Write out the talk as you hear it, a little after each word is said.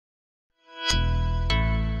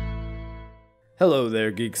Hello there,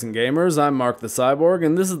 Geeks and Gamers, I'm MarcTheCyborg,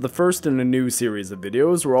 and this is the first in a new series of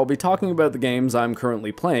videos where I'll be talking about the games I'm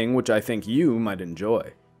currently playing, which I think you might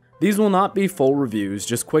enjoy. These will not be full reviews,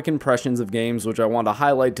 just quick impressions of games which I want to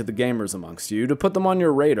highlight to the gamers amongst you to put them on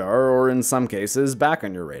your radar, or in some cases, back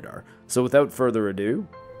on your radar. So without further ado,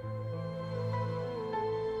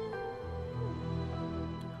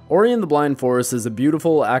 Ori and the Blind Forest is a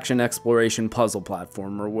beautiful action exploration puzzle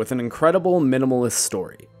platformer with an incredible minimalist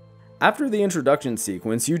story. After the introduction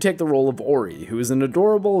sequence, you take the role of Ori, who is an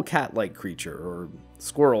adorable cat-like creature, or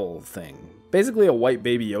squirrel thing. Basically a white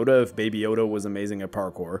Baby Yoda if Baby Yoda was amazing at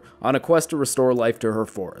parkour, on a quest to restore life to her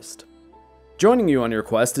forest. Joining you on your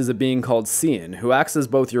quest is a being called Cian, who acts as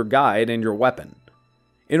both your guide and your weapon.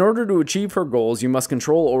 In order to achieve her goals, you must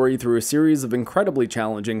control Ori through a series of incredibly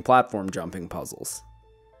challenging platform jumping puzzles.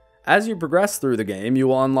 As you progress through the game, you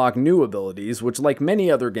will unlock new abilities, which, like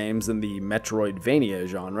many other games in the Metroidvania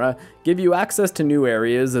genre, give you access to new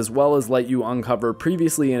areas as well as let you uncover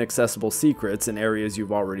previously inaccessible secrets in areas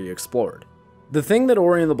you've already explored. The thing that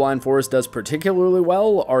Ori and the Blind Forest does particularly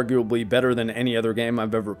well, arguably better than any other game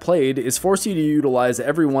I've ever played, is force you to utilize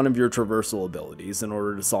every one of your traversal abilities in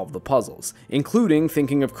order to solve the puzzles, including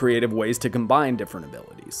thinking of creative ways to combine different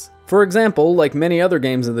abilities. For example, like many other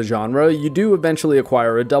games in the genre, you do eventually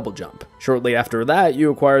acquire a double jump. Shortly after that, you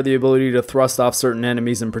acquire the ability to thrust off certain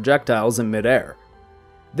enemies and projectiles in midair.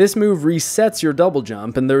 This move resets your double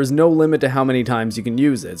jump, and there is no limit to how many times you can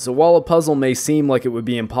use it, so while a puzzle may seem like it would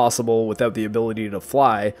be impossible without the ability to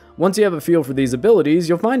fly, once you have a feel for these abilities,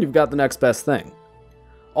 you'll find you've got the next best thing.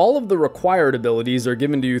 All of the required abilities are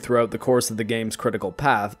given to you throughout the course of the game's critical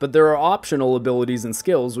path, but there are optional abilities and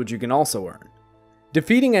skills which you can also earn.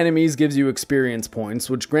 Defeating enemies gives you experience points,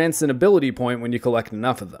 which grants an ability point when you collect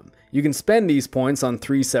enough of them. You can spend these points on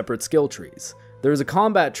 3 separate skill trees. There is a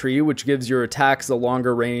combat tree which gives your attacks a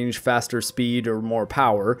longer range, faster speed, or more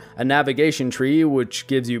power, a navigation tree which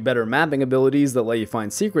gives you better mapping abilities that let you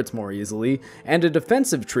find secrets more easily, and a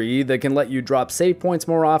defensive tree that can let you drop save points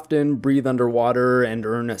more often, breathe underwater, and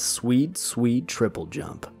earn a sweet, sweet triple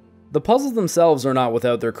jump. The puzzles themselves are not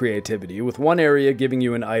without their creativity, with one area giving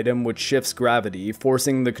you an item which shifts gravity,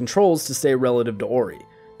 forcing the controls to stay relative to Ori.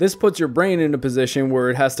 This puts your brain in a position where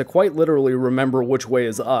it has to quite literally remember which way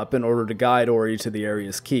is up in order to guide Ori to the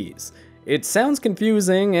area's keys. It sounds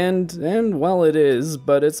confusing, and well, it is,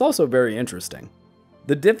 but it's also very interesting.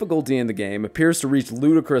 The difficulty in the game appears to reach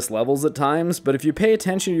ludicrous levels at times, but if you pay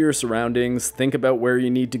attention to your surroundings, think about where you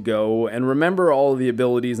need to go, and remember all of the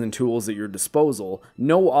abilities and tools at your disposal,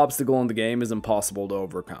 no obstacle in the game is impossible to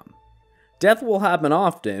overcome. Death will happen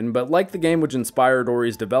often, but like the game which inspired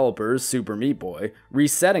Ori's developers, Super Meat Boy,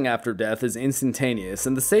 resetting after death is instantaneous,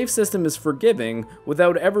 and the save system is forgiving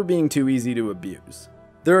without ever being too easy to abuse.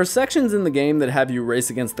 There are sections in the game that have you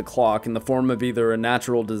race against the clock in the form of either a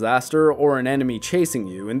natural disaster or an enemy chasing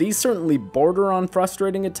you, and these certainly border on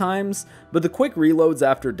frustrating at times, but the quick reloads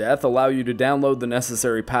after death allow you to download the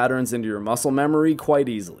necessary patterns into your muscle memory quite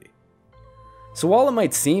easily. So while it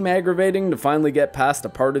might seem aggravating to finally get past a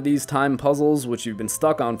part of these time puzzles which you've been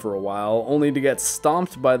stuck on for a while, only to get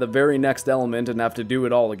stomped by the very next element and have to do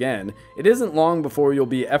it all again, it isn't long before you'll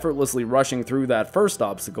be effortlessly rushing through that first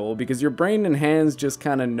obstacle because your brain and hands just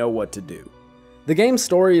kinda know what to do. The game's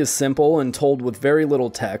story is simple and told with very little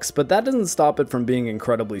text, but that doesn't stop it from being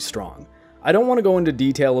incredibly strong. I don't want to go into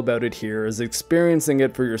detail about it here, as experiencing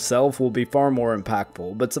it for yourself will be far more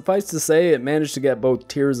impactful, but suffice to say it managed to get both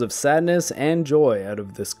tears of sadness and joy out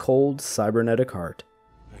of this cold, cybernetic heart.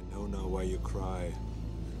 I know now why you cry.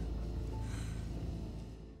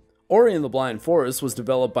 Ori and the Blind Forest was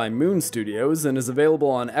developed by Moon Studios and is available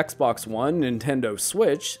on Xbox One, Nintendo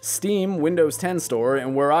Switch, Steam, Windows 10 Store,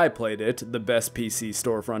 and where I played it, the best PC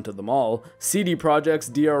storefront of them all, CD Projekt's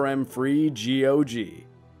DRM-free GOG.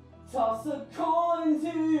 Toss a coin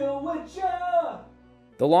to your witcher!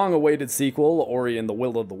 The long-awaited sequel, Ori and the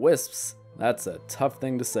Will of the Wisps, that's a tough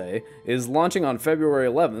thing to say, is launching on February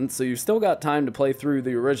 11th, so you've still got time to play through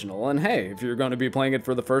the original, and hey, if you're going to be playing it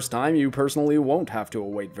for the first time, you personally won't have to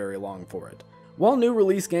await very long for it. While new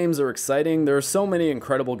release games are exciting, there are so many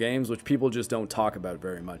incredible games which people just don't talk about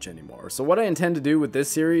very much anymore, so what I intend to do with this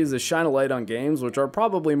series is shine a light on games which are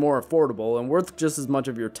probably more affordable and worth just as much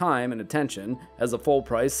of your time and attention as a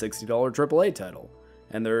full-price $60 AAA title,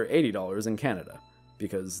 and they're $80 in Canada,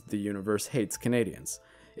 because the universe hates Canadians.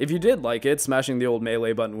 If you did like it, smashing the old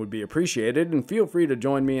melee button would be appreciated, and feel free to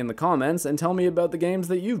join me in the comments and tell me about the games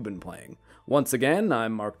that you've been playing. Once again,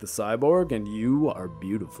 I'm MarcTheCyborg, and you are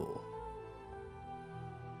beautiful.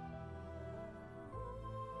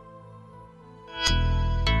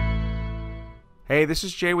 Hey, this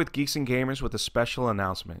is Jay with Geeks and Gamers with a special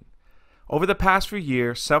announcement. Over the past few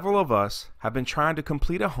years, several of us have been trying to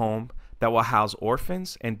complete a home that will house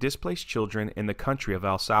orphans and displaced children in the country of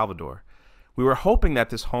El Salvador. We were hoping that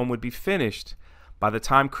this home would be finished by the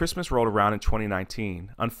time Christmas rolled around in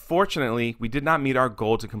 2019. Unfortunately, we did not meet our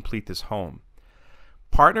goal to complete this home.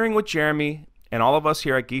 Partnering with Jeremy and all of us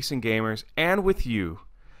here at Geeks and Gamers and with you,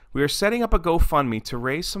 we are setting up a GoFundMe to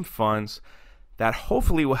raise some funds that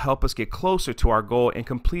hopefully will help us get closer to our goal in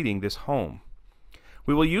completing this home.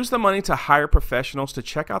 We will use the money to hire professionals to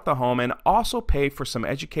check out the home and also pay for some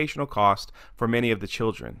educational costs for many of the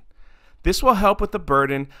children. This will help with the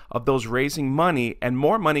burden of those raising money, and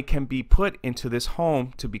more money can be put into this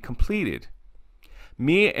home to be completed.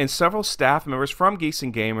 Me and several staff members from Geeks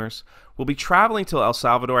and Gamers will be traveling to El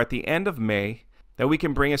Salvador at the end of May that we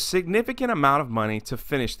can bring a significant amount of money to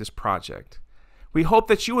finish this project. We hope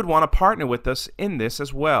that you would want to partner with us in this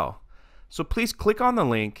as well. So please click on the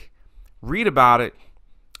link, read about it,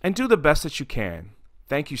 and do the best that you can.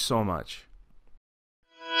 Thank you so much.